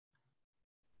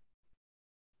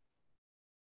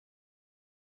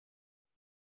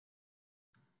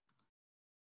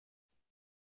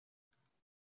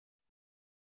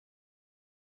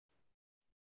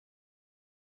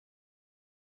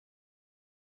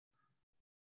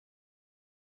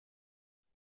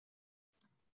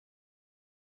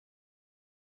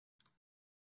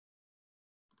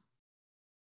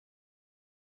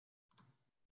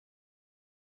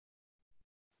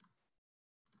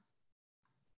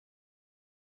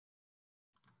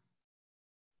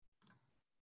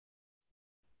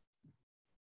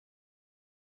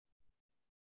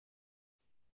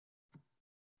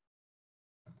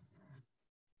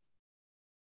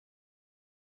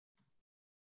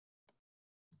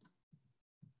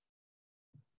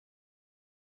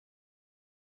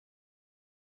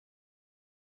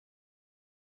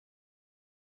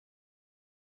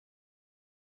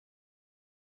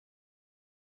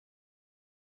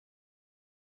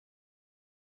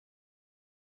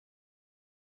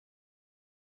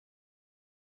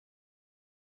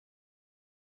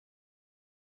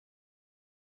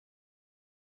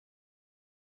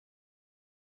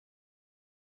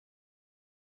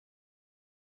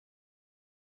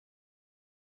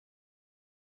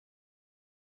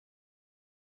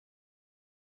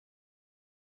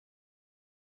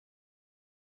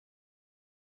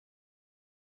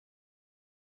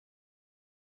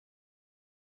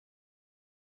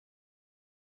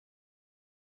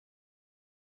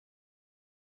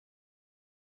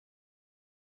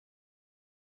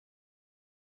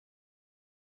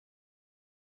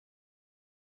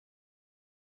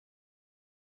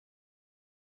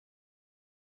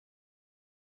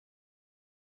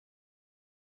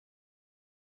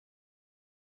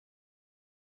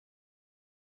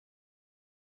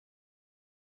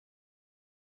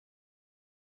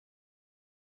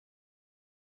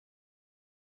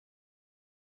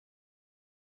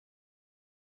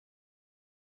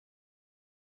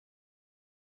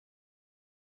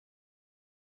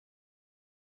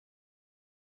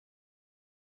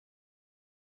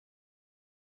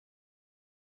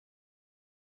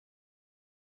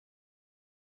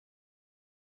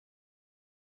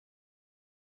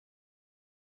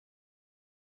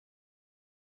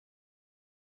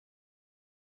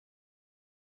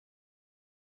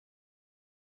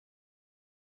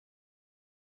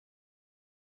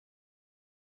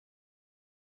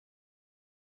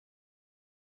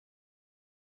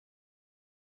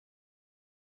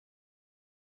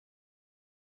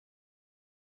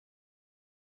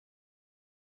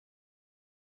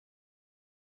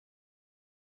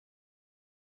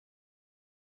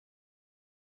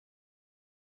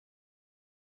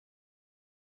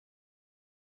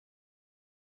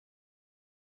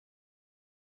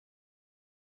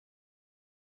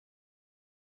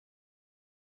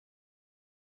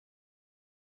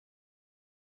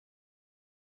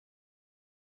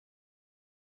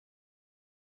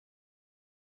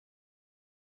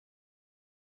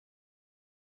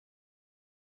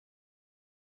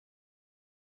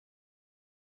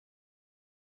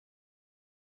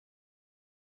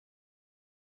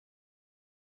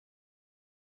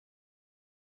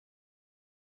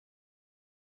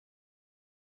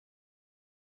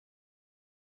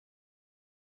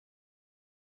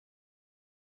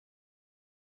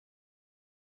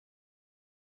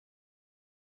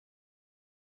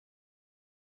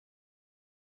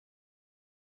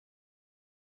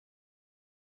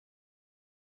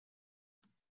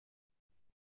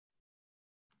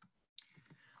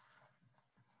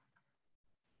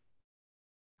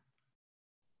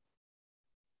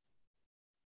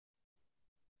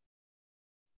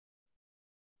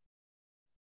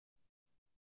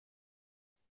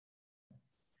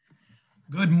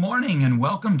Good morning and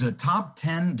welcome to Top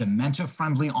 10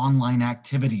 Dementia-Friendly Online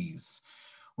Activities.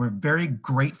 We're very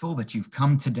grateful that you've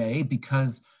come today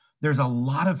because there's a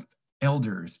lot of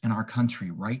elders in our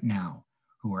country right now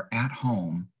who are at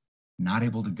home, not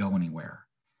able to go anywhere.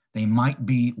 They might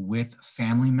be with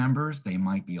family members, they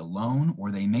might be alone,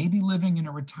 or they may be living in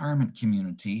a retirement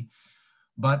community,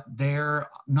 but they're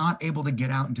not able to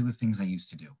get out and do the things they used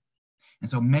to do. And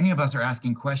so many of us are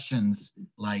asking questions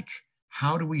like,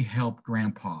 how do we help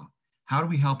Grandpa? How do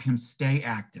we help him stay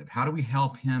active? How do we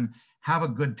help him have a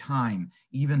good time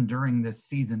even during this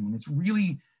season when it's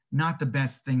really not the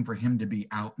best thing for him to be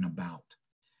out and about?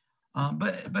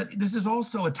 But this is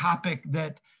also a topic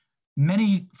that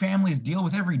many families deal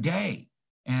with every day.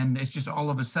 And it's just all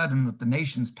of a sudden that the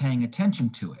nation's paying attention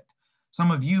to it.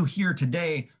 Some of you here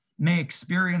today may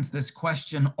experience this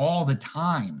question all the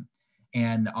time.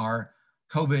 And our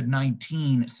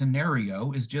COVID-19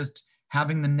 scenario is just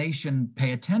having the nation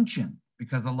pay attention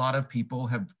because a lot of people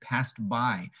have passed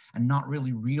by and not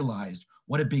really realized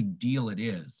what a big deal it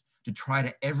is to try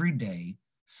to every day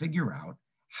figure out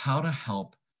how to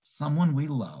help someone we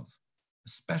love,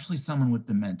 especially someone with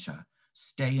dementia,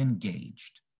 stay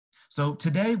engaged. So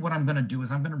today what I'm going to do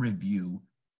is I'm going to review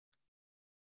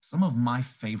some of my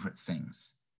favorite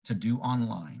things to do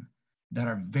online that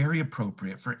are very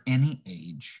appropriate for any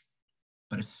age,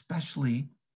 but especially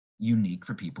unique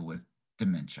for people with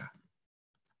dementia.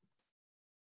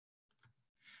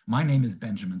 My name is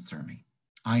Benjamin Surmi.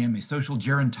 I am a social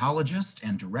gerontologist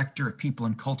and director of people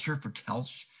and culture for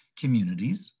Kelch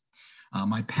Communities.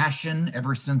 My passion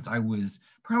ever since I was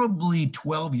probably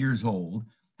 12 years old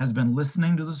has been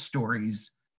listening to the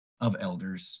stories of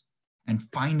elders and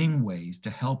finding ways to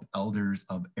help elders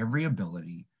of every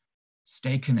ability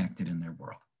stay connected in their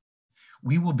world.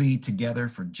 We will be together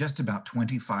for just about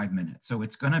 25 minutes. So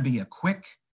it's going to be a quick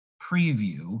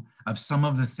preview of some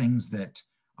of the things that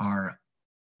are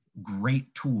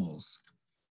great tools.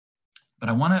 But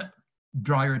I want to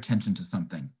draw your attention to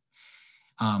something.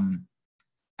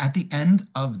 At the end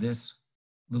of this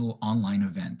little online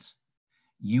event,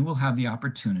 you will have the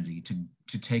opportunity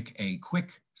to take a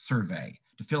quick survey,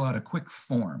 to fill out a quick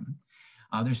form.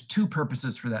 There's two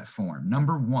purposes for that form.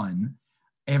 Number one,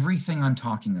 everything I'm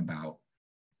talking about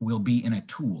will be in a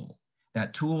tool.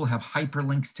 That tool will have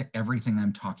hyperlinks to everything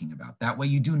I'm talking about. That way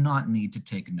you do not need to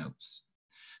take notes.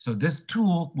 So this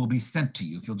tool will be sent to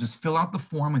you. If you'll just fill out the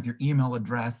form with your email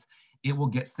address, it will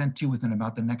get sent to you within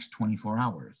about the next 24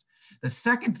 hours. The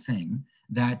second thing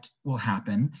that will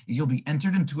happen is you'll be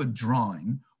entered into a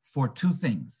drawing for two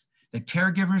things. The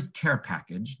Caregiver's Care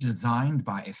Package designed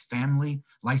by a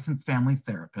licensed family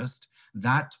therapist.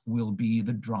 That will be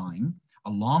the drawing,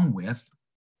 along with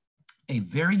a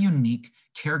very unique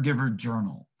caregiver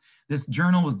journal. This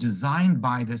journal was designed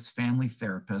by this family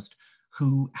therapist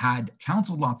who had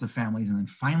counseled lots of families and then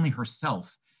finally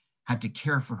herself had to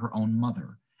care for her own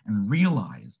mother and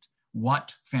realized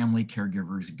what family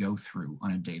caregivers go through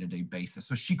on a day-to-day basis.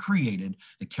 So she created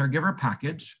the caregiver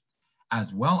package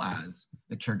as well as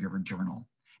the caregiver journal.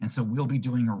 And so we'll be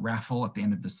doing a raffle at the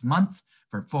end of this month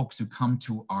for folks who come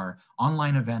to our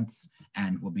online events,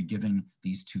 and we'll be giving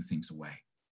these two things away.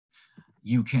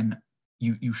 You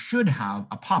should have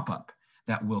a pop-up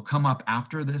that will come up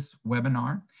after this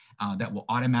webinar that will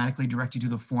automatically direct you to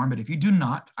the form. But if you do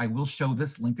not, I will show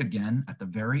this link again at the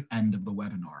very end of the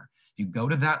webinar. If you go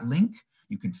to that link,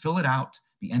 you can fill it out,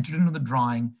 be entered into the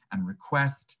drawing, and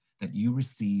request that you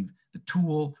receive the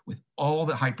tool with all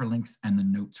the hyperlinks and the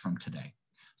notes from today.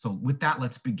 So with that,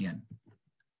 let's begin.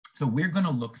 So we're going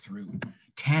to look through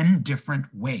 10 different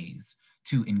ways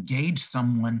to engage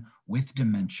someone with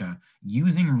dementia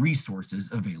using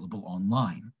resources available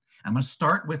online. I'm going to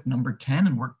start with number 10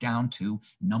 and work down to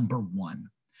number 1.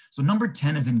 So number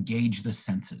 10 is engage the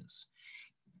senses.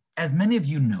 As many of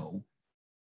you know,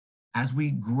 as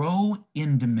we grow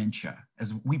in dementia,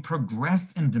 as we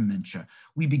progress in dementia,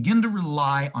 we begin to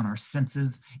rely on our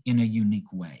senses in a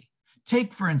unique way.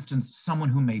 Take, for instance, someone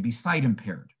who may be sight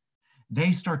impaired.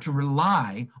 They start to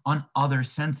rely on other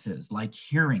senses like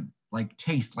hearing, like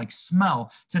taste, like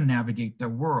smell to navigate their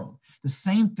world. The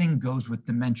same thing goes with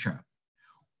dementia.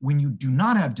 When you do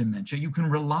not have dementia, you can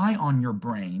rely on your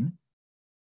brain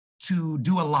to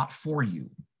do a lot for you.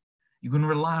 You can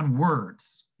rely on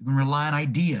words, you can rely on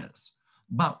ideas.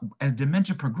 But as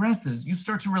dementia progresses, you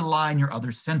start to rely on your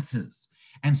other senses.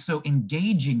 And so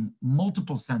engaging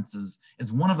multiple senses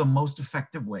is one of the most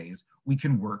effective ways we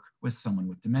can work with someone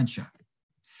with dementia.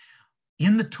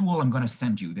 In the tool I'm going to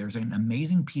send you, there's an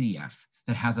amazing PDF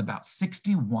that has about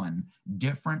 61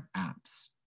 different apps,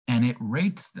 and it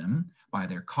rates them by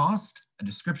their cost, a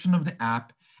description of the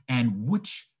app, and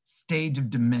which stage of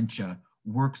dementia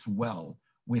works well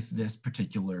with this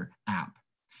particular app.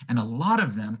 And a lot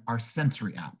of them are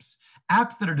sensory apps,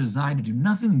 apps that are designed to do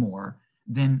nothing more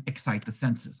than excite the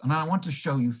senses. And I want to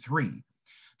show you three.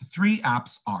 The three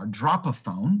apps are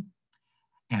Drop-A-Phone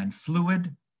and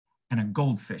Fluid and a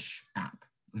Goldfish app.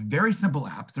 Very simple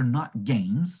apps. They're not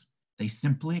games. They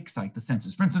simply excite the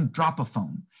senses. For instance,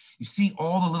 Drop-A-Phone. You see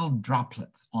all the little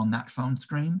droplets on that phone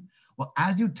screen? Well,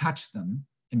 as you touch them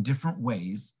in different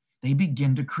ways, they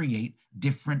begin to create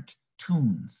different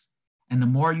tunes. And the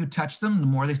more you touch them, the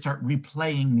more they start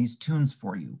replaying these tunes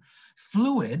for you.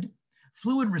 Fluid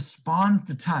responds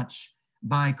to touch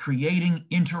by creating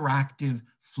interactive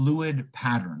fluid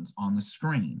patterns on the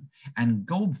screen. And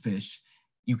Goldfish,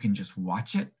 you can just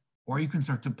watch it, or you can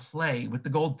start to play with the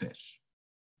goldfish.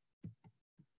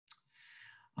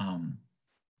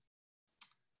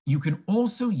 You can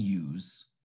also use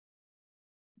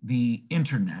the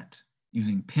internet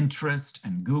using Pinterest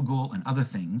and Google and other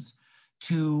things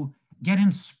to get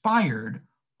inspired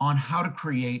on how to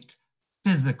create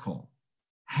physical,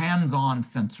 hands-on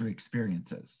sensory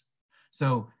experiences.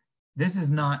 So this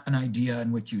is not an idea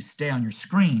in which you stay on your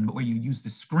screen, but where you use the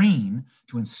screen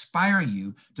to inspire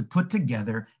you to put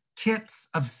together kits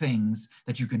of things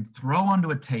that you can throw onto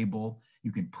a table,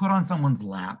 you can put on someone's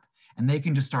lap, and they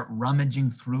can just start rummaging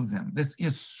through them. This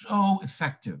is so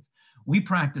effective. We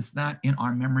practice that in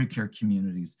our memory care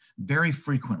communities very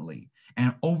frequently.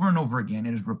 And over again,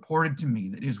 it is reported to me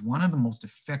that it is one of the most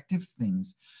effective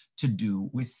things to do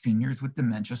with seniors with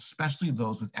dementia, especially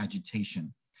those with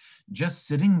agitation. Just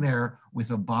sitting there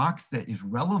with a box that is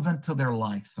relevant to their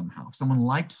life somehow. If someone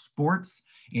liked sports,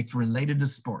 it's related to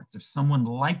sports. If someone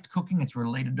liked cooking, it's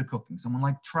related to cooking. Someone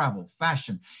liked travel,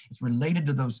 fashion, it's related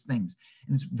to those things.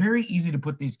 And it's very easy to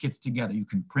put these kits together. You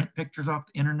can print pictures off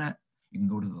the internet. You can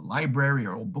go to the library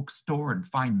or old bookstore and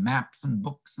find maps and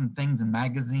books and things and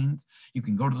magazines. You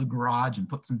can go to the garage and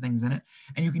put some things in it.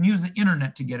 And you can use the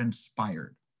internet to get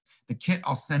inspired. The kit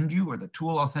I'll send you, or the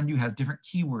tool I'll send you, has different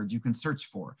keywords you can search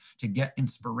for to get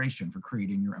inspiration for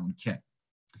creating your own kit.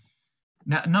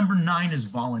 Now, number 9 is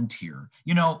volunteer.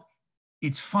 You know,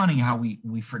 it's funny how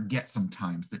we forget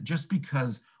sometimes that just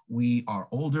because we are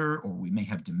older or we may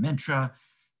have dementia,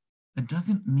 that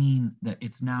doesn't mean that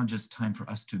it's now just time for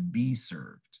us to be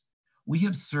served. We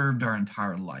have served our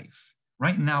entire life.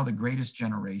 Right now, the greatest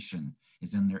generation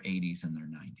is in their 80s and their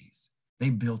 90s. They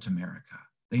built America.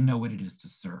 They know what it is to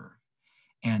serve.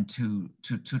 And to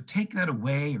take that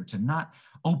away, or to not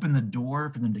open the door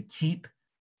for them to keep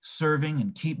serving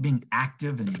and keep being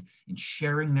active and in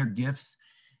sharing their gifts,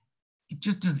 it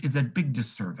just is a big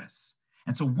disservice.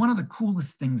 And so one of the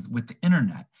coolest things with the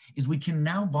internet is we can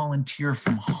now volunteer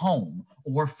from home,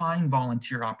 or find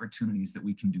volunteer opportunities that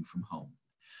we can do from home.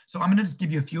 So I'm going to just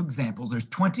give you a few examples. There's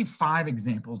 25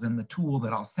 examples in the tool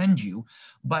that I'll send you,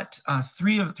 but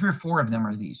three or four of them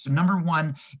are these. So number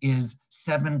 1 is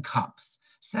 7 Cups.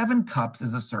 7 Cups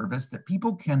is a service that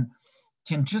people can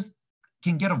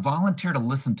get a volunteer to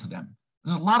listen to them.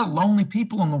 There's a lot of lonely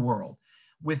people in the world.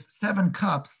 With 7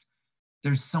 Cups,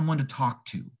 there's someone to talk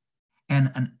to.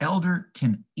 And an elder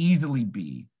can easily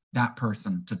be that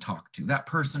person to talk to, that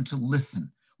person to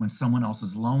listen when someone else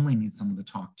is lonely and needs someone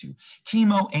to talk to.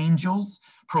 Chemo Angels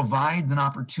provides an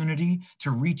opportunity to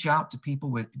reach out to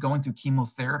people going through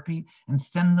chemotherapy and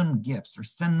send them gifts, or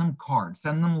send them cards,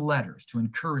 send them letters to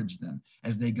encourage them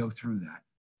as they go through that.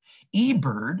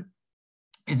 eBird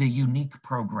is a unique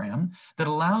program that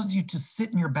allows you to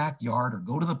sit in your backyard or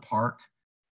go to the park,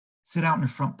 sit out on your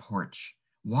front porch,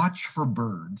 watch for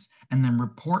birds, and then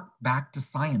report back to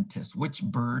scientists which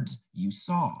birds you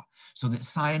saw, so that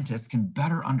scientists can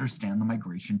better understand the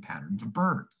migration patterns of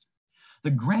birds.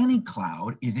 The Granny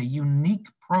Cloud is a unique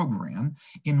program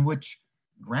in which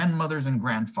grandmothers and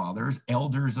grandfathers,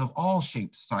 elders of all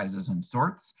shapes, sizes, and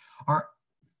sorts,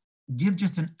 give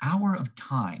just an hour of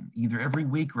time, either every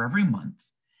week or every month.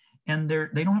 And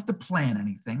they don't have to plan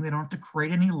anything. They don't have to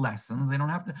create any lessons. They don't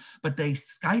have to, but they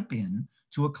Skype in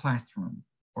to a classroom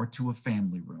or to a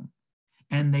family room.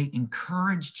 And they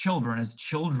encourage children, as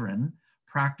children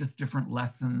practice different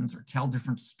lessons or tell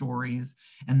different stories.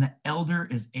 And the elder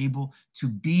is able to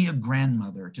be a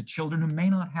grandmother to children who may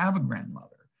not have a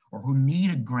grandmother, or who need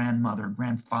a grandmother,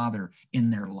 grandfather in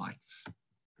their life.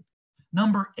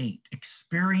 Number 8,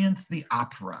 experience the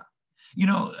opera. You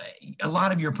know, a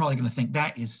lot of you are probably going to think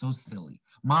that is so silly.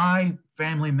 My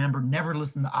family member never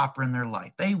listened to opera in their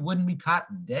life. They wouldn't be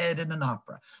caught dead in an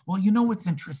opera. Well, you know what's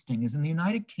interesting is in the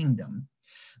United Kingdom,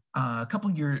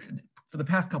 for the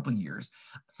past couple of years,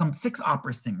 some 6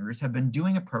 opera singers have been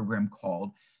doing a program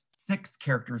called 6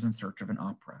 Characters in Search of an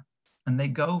Opera. And they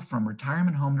go from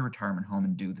retirement home to retirement home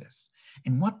and do this.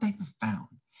 And what they have found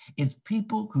is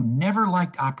people who never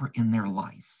liked opera in their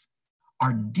life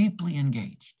are deeply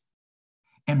engaged.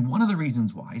 And one of the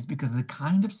reasons why is because the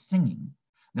kind of singing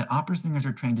that opera singers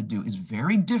are trained to do is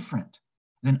very different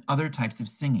than other types of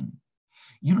singing.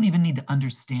 You don't even need to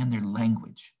understand their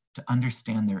language to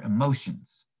understand their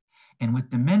emotions. And with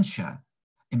dementia,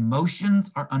 emotions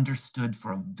are understood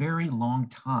for a very long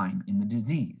time in the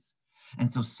disease. And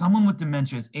so someone with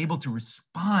dementia is able to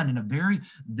respond in a very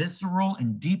visceral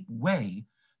and deep way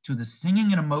to the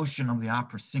singing and emotion of the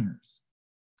opera singers.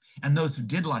 And those who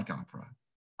did like opera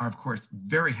are, of course,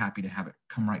 very happy to have it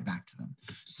come right back to them.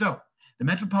 So the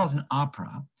Metropolitan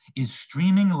Opera is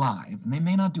streaming live, and they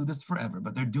may not do this forever,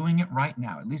 but they're doing it right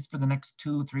now, at least for the next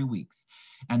 2-3 weeks.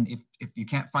 And if you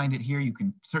can't find it here, you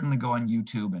can certainly go on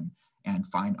YouTube and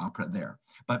find opera there.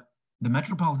 But the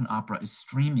Metropolitan Opera is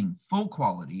streaming full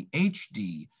quality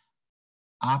HD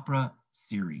opera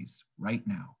series right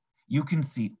now. You can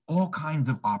see all kinds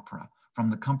of opera from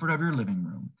the comfort of your living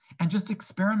room and just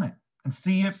experiment and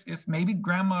see if maybe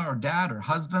grandma or dad or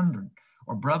husband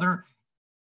or brother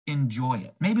enjoy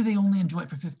it. Maybe they only enjoy it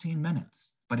for 15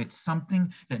 minutes, but it's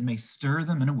something that may stir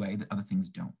them in a way that other things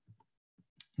don't.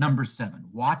 Number 7,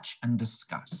 watch and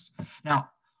discuss. Now,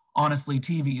 honestly,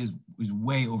 TV is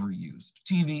way overused.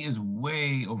 TV is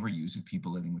way overused with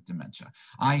people living with dementia.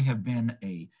 I have been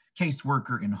a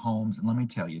caseworker in homes, and let me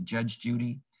tell you, Judge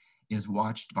Judy is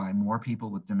watched by more people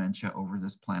with dementia over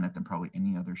this planet than probably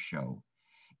any other show.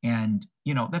 And,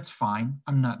 you know, that's fine.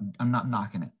 I'm not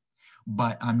knocking it.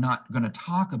 But I'm not going to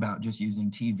talk about just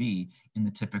using TV in the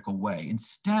typical way.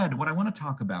 Instead, what I want to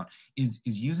talk about is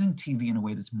using TV in a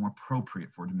way that's more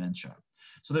appropriate for dementia.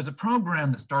 So there's a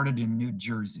program that started in New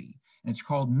Jersey, and it's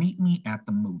called Meet Me at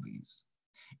the Movies.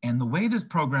 And the way this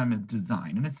program is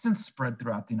designed, and it's since spread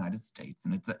throughout the United States,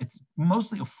 and it's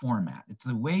mostly a format. It's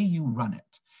the way you run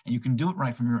it, and you can do it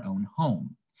right from your own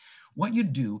home. What you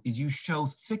do is you show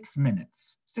 6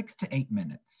 minutes, 6 to 8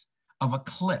 minutes of a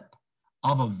clip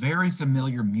of a very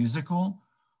familiar musical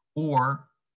or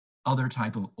other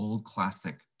type of old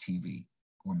classic TV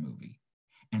or movie.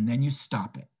 And then you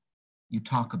stop it. You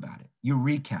talk about it. You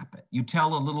recap it. You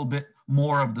tell a little bit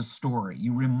more of the story.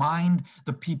 You remind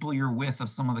the people you're with of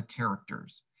some of the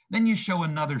characters. Then you show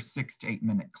another 6 to 8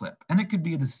 minute clip. And it could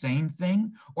be the same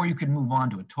thing, or you could move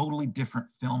on to a totally different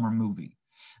film or movie.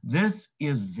 This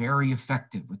is very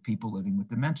effective with people living with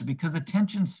dementia because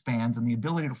attention spans and the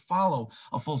ability to follow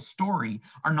a full story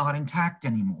are not intact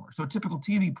anymore. So a typical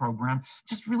TV program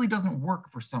just really doesn't work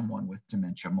for someone with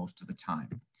dementia most of the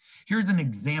time. Here's an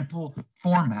example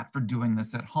format for doing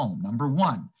this at home. Number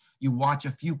 1, you watch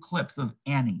a few clips of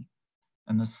Annie,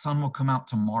 and the sun will come out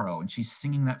tomorrow, and she's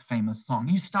singing that famous song.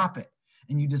 You stop it.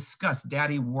 And you discuss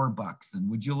Daddy Warbucks, and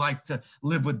would you like to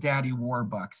live with Daddy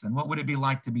Warbucks, and what would it be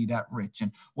like to be that rich,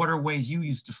 and what are ways you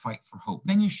used to fight for hope.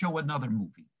 Then you show another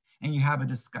movie and you have a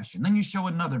discussion. Then you show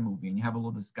another movie and you have a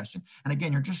little discussion. And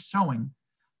again, you're just showing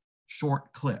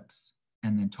short clips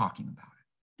and then talking about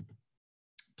it.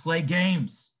 Play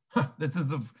games. This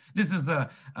is a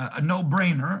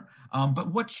no-brainer,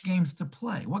 but which games to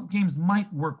play? What games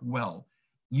might work well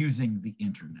using the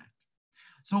internet?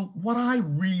 So what I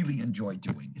really enjoy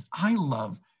doing is I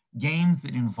love games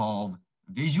that involve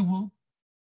visual,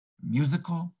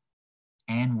 musical,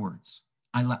 and words.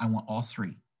 I want all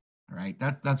 3, all right?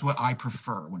 That's what I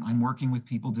prefer. When I'm working with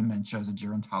people with dementia as a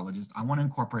gerontologist, I want to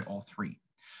incorporate all 3.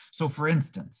 So for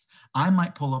instance, I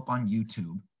might pull up on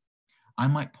YouTube, I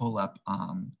might pull up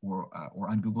or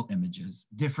on Google Images,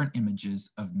 different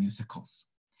images of musicals.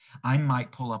 I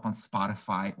might pull up on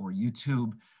Spotify or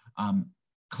YouTube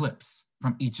clips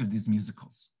from each of these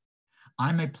musicals.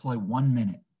 I may play 1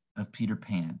 minute of Peter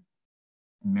Pan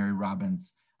and Mary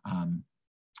Robbins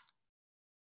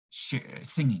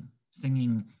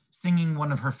singing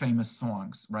one of her famous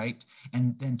songs, right?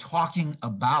 And then talking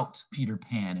about Peter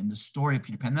Pan and the story of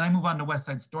Peter Pan. Then I move on to West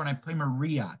Side Story and I play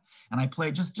Maria, and I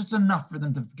play just enough for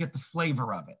them to get the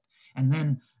flavor of it. And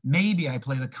then maybe I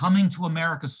play the Coming to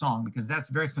America song because that's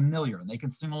very familiar and they can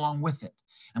sing along with it.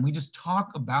 And we just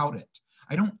talk about it.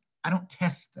 I don't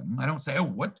test them. I don't say, oh,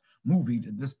 what movie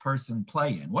did this person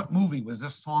play in? What movie was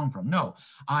this song from? No,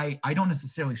 I don't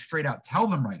necessarily straight out tell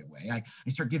them right away. I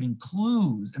start giving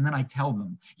clues, and then I tell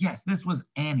them, yes, this was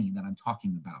Annie that I'm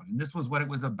talking about, and this was what it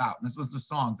was about, and this was the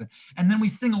songs. And then we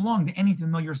sing along to any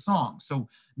familiar song. So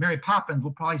Mary Poppins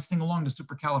will probably sing along to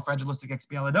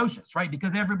Supercalifragilisticexpialidocious, right?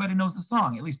 Because everybody knows the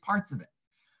song, at least parts of it.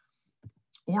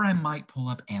 Or I might pull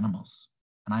up animals,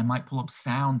 and I might pull up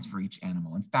sounds for each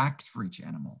animal and facts for each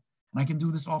animal. And I can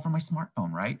do this all from my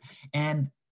smartphone, right?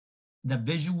 And the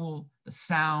visual, the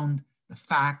sound, the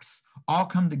facts, all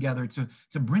come together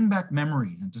to bring back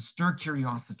memories and to stir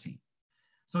curiosity.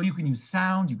 So you can use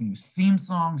sounds, you can use theme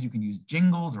songs, you can use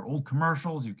jingles or old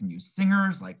commercials, you can use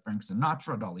singers like Frank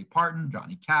Sinatra, Dolly Parton,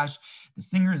 Johnny Cash, the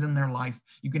singers in their life.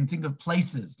 You can think of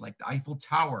places like the Eiffel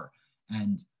Tower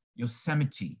and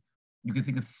Yosemite. You can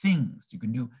think of things. You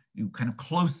can do kind of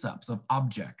close-ups of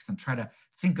objects and try to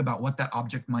think about what that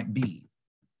object might be.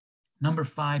 Number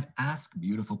 5, ask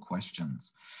beautiful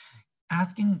questions.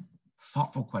 Asking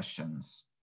thoughtful questions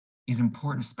is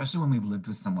important, especially when we've lived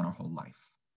with someone our whole life.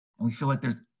 And we feel like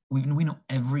we know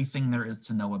everything there is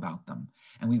to know about them.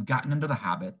 And we've gotten into the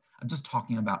habit of just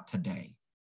talking about today.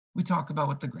 We talk about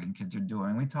what the grandkids are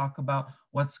doing. We talk about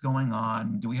what's going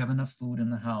on. Do we have enough food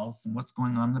in the house? And what's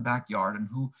going on in the backyard? And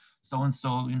who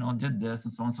so-and-so, did this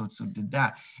and so-and-so did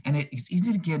that. And it's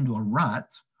easy to get into a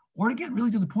rut or to get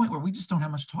really to the point where we just don't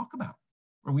have much to talk about,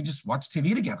 or we just watch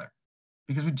TV together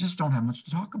because we just don't have much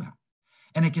to talk about.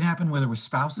 And it can happen whether we're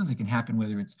spouses. It can happen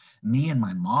whether it's me and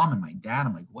my mom and my dad.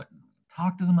 I'm like, what?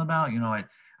 Talk to them about?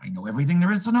 I know everything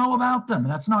there is to know about them.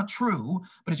 And that's not true,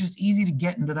 but it's just easy to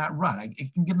get into that rut. I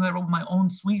can get into that rut with my own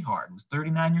sweetheart, who's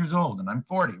 39 years old and I'm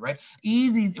 40, right?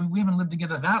 Easy. We haven't lived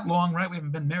together that long, right? We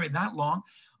haven't been married that long,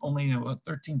 only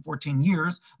 13, 14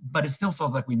 years, but it still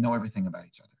feels like we know everything about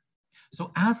each other.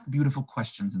 So ask beautiful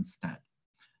questions instead.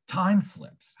 Time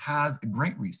Slips has a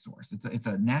great resource. It's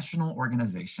a national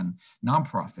organization,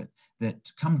 nonprofit,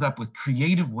 that comes up with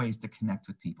creative ways to connect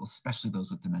with people, especially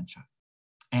those with dementia.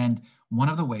 And one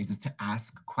of the ways is to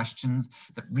ask questions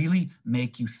that really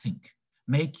make you think,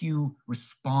 make you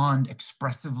respond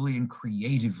expressively and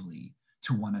creatively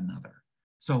to one another.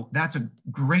 So that's a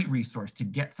great resource to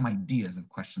get some ideas of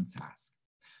questions to ask.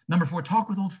 Number 4, talk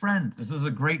with old friends. This is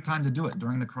a great time to do it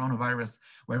during the coronavirus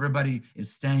where everybody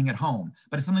is staying at home,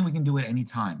 but it's something we can do at any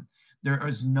time. There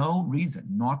is no reason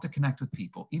not to connect with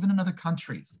people, even in other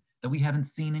countries that we haven't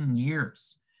seen in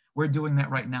years. We're doing that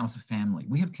right now as a family.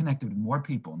 We have connected with more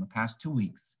people in the past 2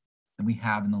 weeks than we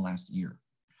have in the last year.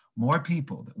 More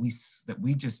people that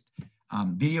we just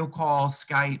video call,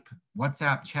 Skype,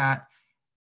 WhatsApp chat,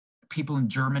 people in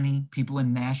Germany, people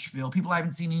in Nashville, people I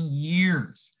haven't seen in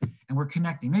years, and we're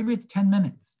connecting. Maybe it's 10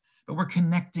 minutes, but we're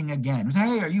connecting again. We say,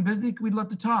 hey, are you busy? We'd love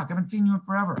to talk. I haven't seen you in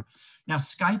forever. Now,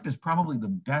 Skype is probably the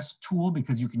best tool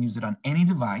because you can use it on any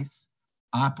device,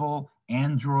 Apple,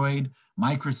 Android,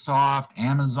 Microsoft,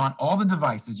 Amazon, all the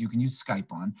devices you can use Skype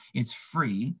on. It's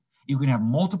free. You can have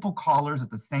multiple callers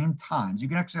at the same time. So you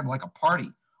can actually have like a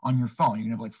party on your phone. You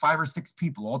can have like 5 or 6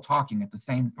 people all talking at the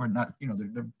same, or not,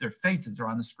 their faces are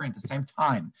on the screen at the same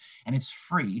time, and it's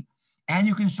free. And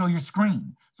you can show your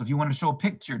screen. So if you want to show a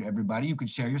picture to everybody, you could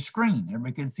share your screen.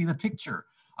 Everybody can see the picture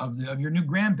of your new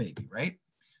grandbaby, right?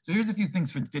 So here's a few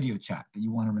things for video chat that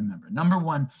you want to remember. Number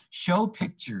 1, show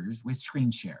pictures with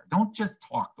screen share. Don't just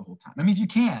talk the whole time. I mean, if you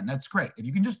can, that's great. If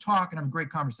you can just talk and have a great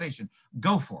conversation,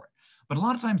 go for it. But a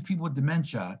lot of times people with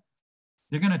dementia,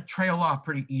 they're going to trail off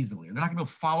pretty easily. They're not going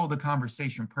to follow the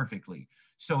conversation perfectly.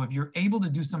 So if you're able to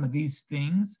do some of these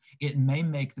things, it may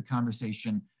make the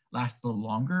conversation last a little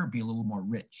longer, be a little more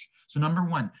rich. So number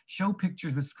 1, show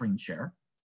pictures with screen share.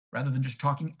 Rather than just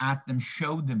talking at them,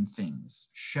 show them things.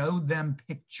 Show them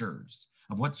pictures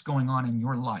of what's going on in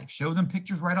your life. Show them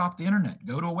pictures right off the internet.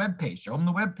 Go to a web page, show them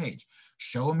the web page.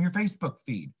 Show them your Facebook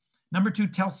feed. Number 2,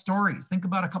 tell stories. Think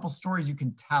about a couple stories you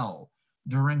can tell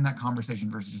during that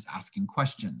conversation versus just asking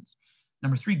questions.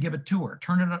 Number 3, give a tour.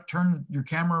 Turn your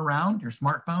camera around, your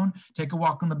smartphone, take a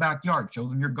walk in the backyard, show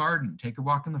them your garden, take a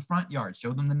walk in the front yard,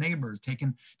 show them the neighbors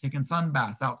taking sun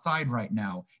baths outside right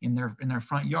now in their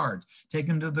front yards. Take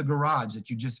them to the garage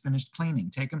that you just finished cleaning.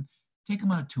 Take them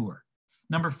on a tour.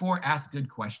 Number 4, ask good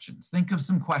questions. Think of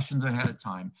some questions ahead of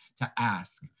time to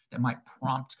ask that might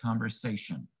prompt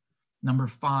conversation. Number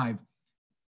 5,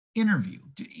 interview.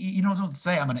 Don't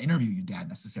say I'm going to interview you, Dad,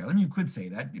 necessarily. I mean, you could say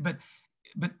that,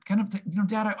 but kind of,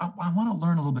 Dad, I want to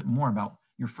learn a little bit more about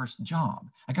your first job.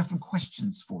 I got some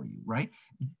questions for you, right?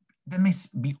 That may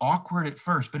be awkward at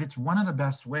first, but it's one of the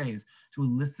best ways to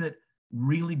elicit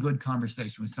really good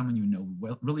conversation with someone you know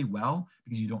really well,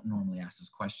 because you don't normally ask those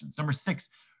questions. Number 6,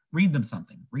 read them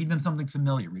something. Read them something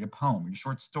familiar. Read a poem, read a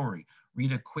short story,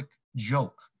 read a quick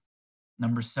joke.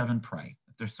 Number 7, pray.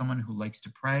 If there's someone who likes to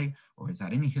pray or has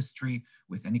had any history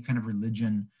with any kind of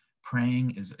religion, praying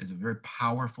is a very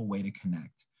powerful way to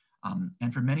connect.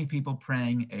 And for many people,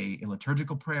 praying a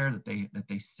liturgical prayer that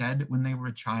they said when they were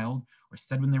a child or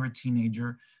said when they were a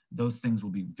teenager, those things will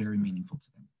be very meaningful to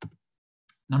them.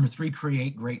 Number 3,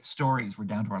 create great stories. We're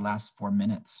down to our last 4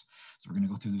 minutes, so we're going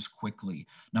to go through this quickly.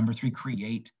 Number 3,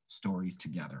 create stories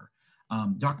together.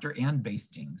 Dr. Ann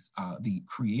Bastings, the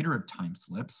creator of Time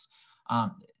Slips,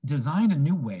 designed a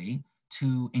new way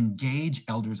to engage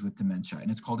elders with dementia, and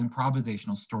it's called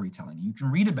improvisational storytelling. You can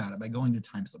read about it by going to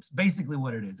time slips. Basically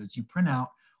what it is you print out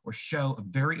or show a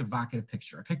very evocative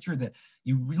picture, a picture that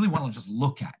you really want to just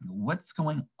look at. What's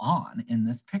going on in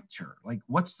this picture? Like,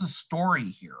 what's the story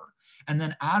here? And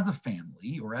then as a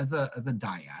family or as a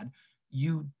dyad,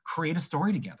 you create a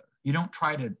story together. You don't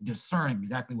try to discern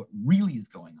exactly what really is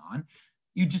going on.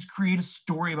 You just create a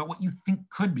story about what you think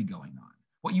could be going on,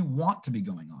 what you want to be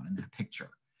going on in that picture.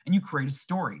 And you create a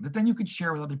story that then you could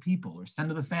share with other people or send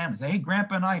to the family. Say, hey,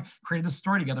 Grandpa and I created this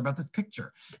story together about this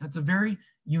picture. And it's a very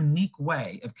unique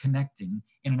way of connecting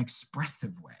in an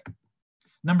expressive way.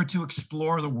 Number 2,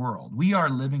 explore the world. We are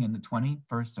living in the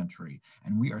 21st century,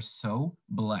 and we are so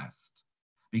blessed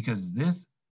because this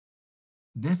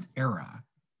era,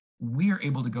 we are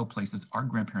able to go places our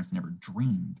grandparents never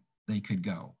dreamed they could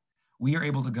go. We are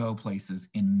able to go places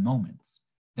in moments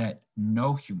that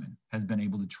no human has been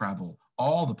able to travel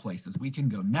all the places we can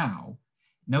go now.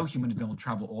 No human has been able to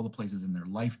travel all the places in their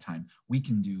lifetime we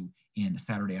can do in a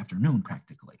Saturday afternoon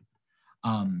practically.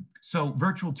 So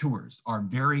virtual tours are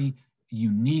very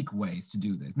unique ways to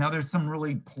do this. Now there's some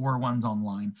really poor ones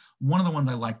online. One of the ones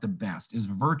I like the best is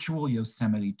Virtual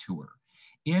Yosemite Tour.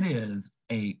 It is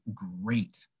a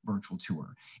great virtual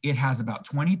tour. It has about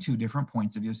 22 different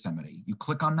points of Yosemite. You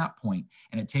click on that point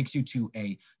and it takes you to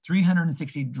a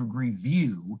 360-degree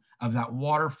view of that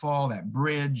waterfall, that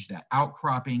bridge, that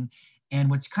outcropping.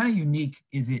 And what's kind of unique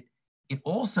is it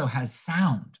also has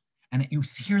sound. And you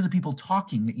hear the people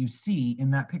talking that you see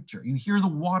in that picture. You hear the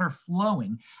water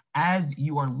flowing as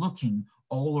you are looking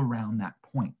all around that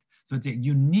point. So it's a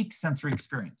unique sensory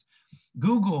experience.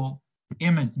 Google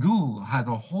has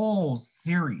a whole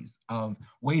series of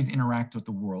ways to interact with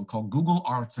the world called Google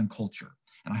Arts and Culture.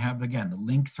 And I have, again, the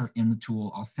links are in the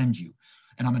tool I'll send you.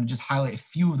 And I'm going to just highlight a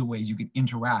few of the ways you can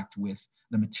interact with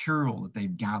the material that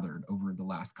they've gathered over the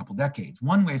last couple decades.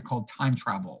 One way is called time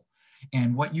travel.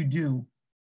 And what you do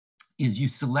is you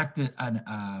select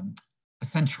a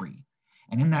century.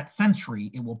 And in that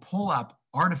century, it will pull up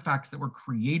artifacts that were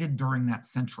created during that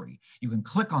century. You can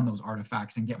click on those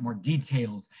artifacts and get more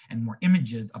details and more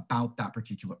images about that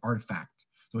particular artifact.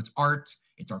 So it's art,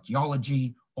 it's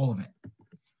archaeology, all of it.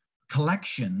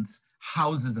 Collections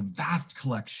houses a vast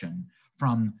collection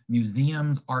from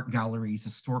museums, art galleries,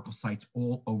 historical sites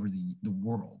all over the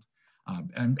world.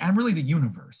 And really the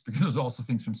universe, because there's also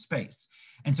things from space.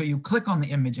 And so you click on the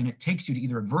image and it takes you to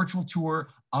either a virtual tour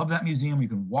of that museum, you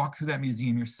can walk through that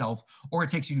museum yourself, or it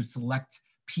takes you to select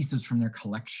pieces from their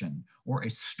collection or a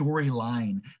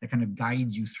storyline that kind of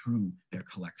guides you through their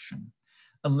collection.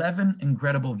 11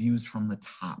 incredible views from the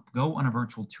top. Go on a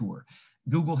virtual tour.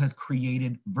 Google has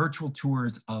created virtual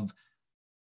tours of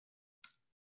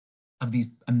these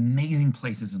amazing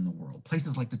places in the world,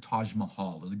 places like the Taj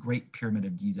Mahal or the Great Pyramid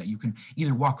of Giza. You can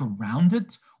either walk around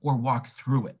it or walk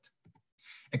through it.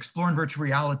 Explore in virtual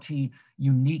reality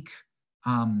unique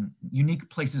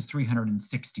places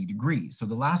 360 degrees. So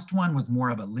the last one was more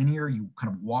of a linear, you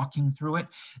kind of walking through it.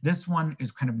 This one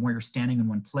is kind of where you're standing in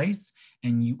one place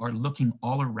and you are looking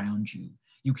all around you.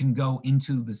 You can go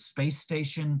into the space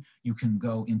station, you can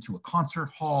go into a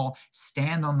concert hall,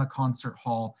 stand on the concert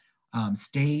hall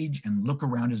stage and look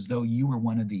around as though you were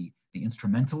one of the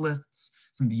instrumentalists,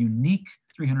 some of the unique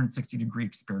 360-degree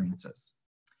experiences.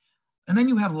 And then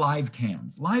you have live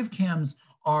cams. Live cams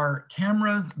are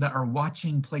cameras that are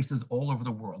watching places all over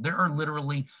the world. There are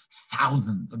literally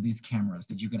thousands of these cameras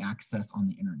that you can access on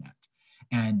the internet.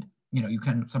 And you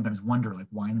can sometimes wonder, like,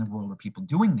 why in the world are people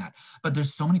doing that? But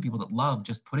there's so many people that love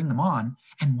just putting them on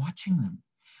and watching them.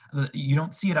 You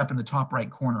don't see it up in the top right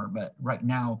corner, but right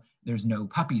now there's no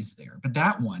puppies there. But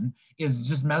that one is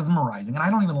just mesmerizing. And I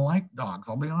don't even like dogs,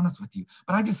 I'll be honest with you.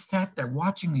 But I just sat there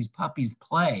watching these puppies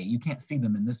play. You can't see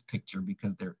them in this picture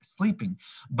because they're sleeping,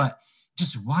 but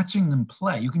just watching them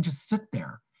play, you can just sit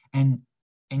there and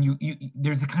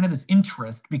there's a kind of this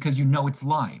interest because you know it's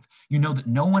live. You know that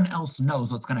no one else knows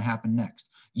what's going to happen next.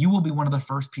 You will be one of the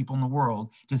first people in the world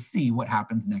to see what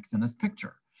happens next in this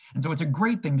picture. And so it's a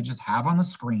great thing to just have on the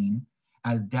screen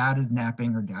as dad is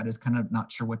napping or dad is kind of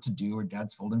not sure what to do or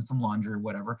dad's folding some laundry or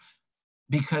whatever,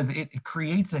 because it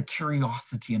creates a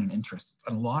curiosity and an interest.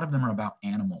 A lot of them are about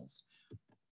animals.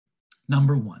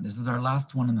 Number 1, this is our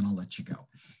last one and then I'll let you go.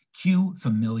 Cue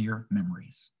familiar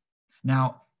memories.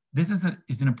 Now, this is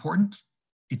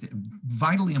it's a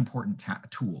vitally important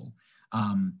tool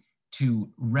to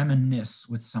reminisce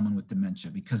with someone with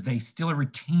dementia because they still are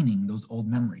retaining those old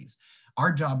memories.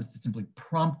 Our job is to simply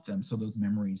prompt them so those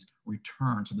memories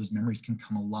return, so those memories can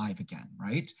come alive again,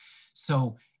 right?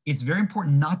 So it's very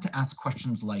important not to ask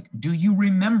questions like, do you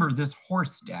remember this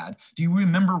horse, Dad? Do you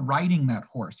remember riding that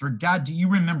horse? Or Dad, do you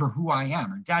remember who I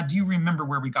am? Or Dad, do you remember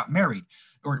where we got married?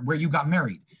 Or where you got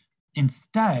married?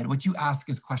 Instead, what you ask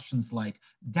is questions like,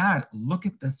 Dad, look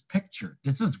at this picture.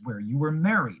 This is where you were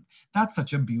married. That's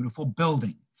such a beautiful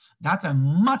building. That's a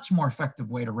much more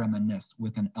effective way to reminisce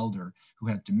with an elder who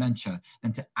has dementia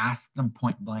than to ask them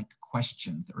point blank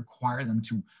questions that require them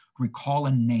to recall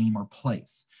a name or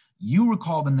place. You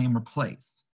recall the name or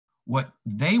place. What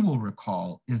they will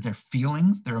recall is their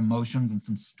feelings, their emotions, and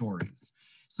some stories.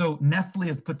 So Nestle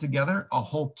has put together a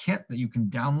whole kit that you can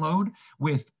download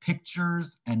with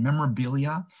pictures and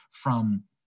memorabilia from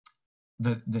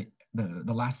the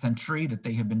last century that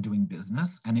they have been doing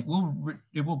business, and it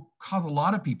will cause a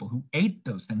lot of people who ate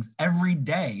those things every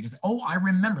day to say, oh, I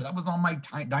remember that was on my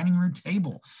dining room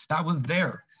table. That was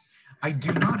there. I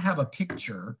do not have a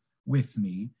picture with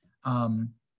me.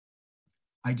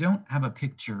 I don't have a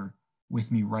picture with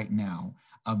me right now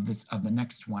of the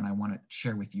next one I want to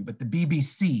share with you, but the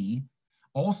BBC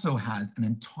also has an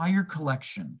entire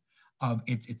collection of,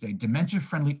 it's a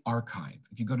dementia-friendly archive.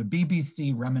 If you go to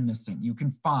BBC Reminiscing, you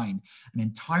can find an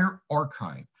entire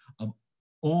archive of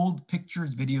old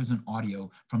pictures, videos, and audio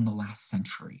from the last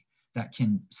century that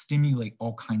can stimulate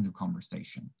all kinds of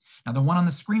conversation. Now, the one on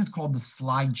the screen is called the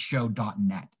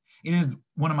slideshow.net. It is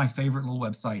one of my favorite little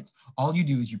websites. All you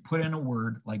do is you put in a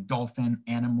word like dolphin,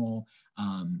 animal,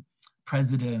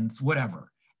 presidents,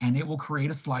 whatever, and it will create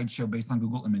a slideshow based on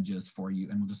Google Images for you,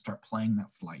 and we'll just start playing that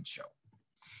slideshow.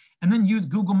 And then use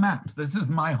Google Maps. This is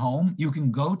my home. You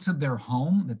can go to their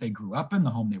home that they grew up in, the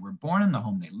home they were born in, the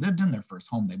home they lived in, their first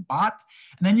home they bought.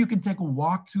 And then you can take a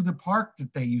walk through the park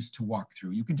that they used to walk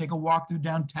through. You can take a walk through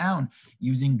downtown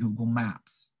using Google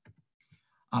Maps.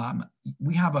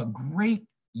 We have a great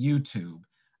YouTube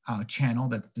channel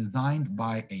that's designed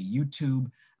by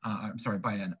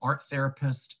by an art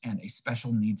therapist and a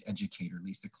special needs educator,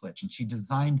 Lisa Klitsch. And she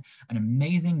designed an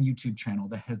amazing YouTube channel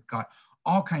that has got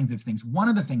all kinds of things. One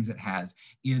of the things it has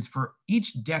is for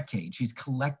each decade, she's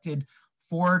collected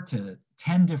 4 to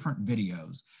 10 different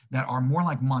videos that are more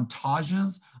like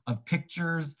montages of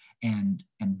pictures and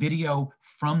video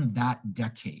from that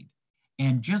decade.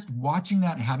 And just watching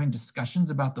that and having discussions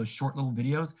about those short little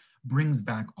videos brings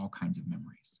back all kinds of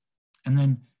memories. And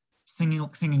then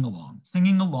singing along.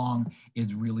 Singing along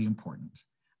is really important.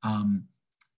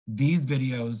 These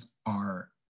videos are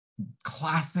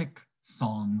classic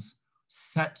songs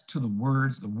set to the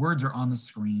words. The words are on the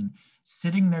screen.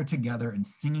 Sitting there together and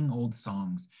singing old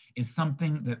songs is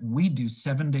something that we do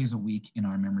 7 days a week in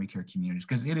our memory care communities,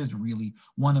 because it is really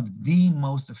one of the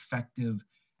most effective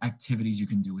activities you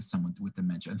can do with someone with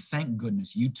dementia. And thank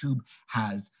goodness YouTube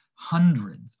has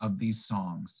hundreds of these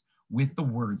songs with the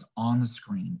words on the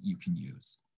screen you can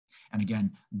use. And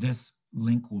again, this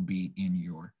link will be in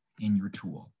your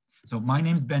tool. So my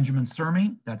name's Benjamin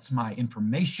Surmi. That's my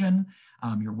information.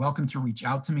 You're welcome to reach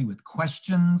out to me with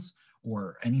questions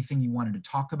or anything you wanted to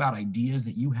talk about, ideas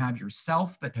that you have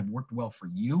yourself that have worked well for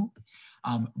you.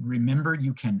 Remember,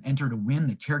 you can enter to win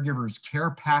the Caregivers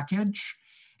Care Package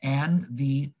and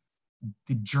the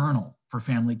Journal for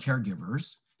Family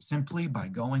Caregivers simply by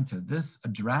going to this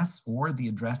address or the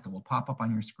address that will pop up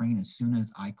on your screen as soon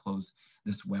as I close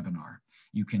this webinar.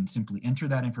 You can simply enter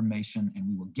that information and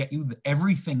we will get you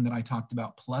everything that I talked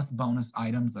about, plus bonus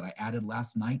items that I added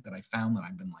last night that I found that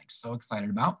I've been like so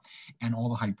excited about, and all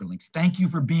the hyperlinks. Thank you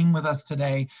for being with us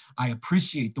today. I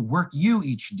appreciate the work you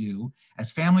each do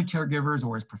as family caregivers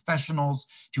or as professionals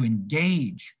to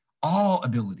engage all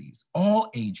abilities, all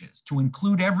ages, to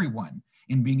include everyone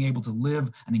in being able to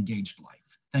live an engaged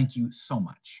life. Thank you so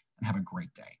much and have a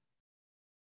great day.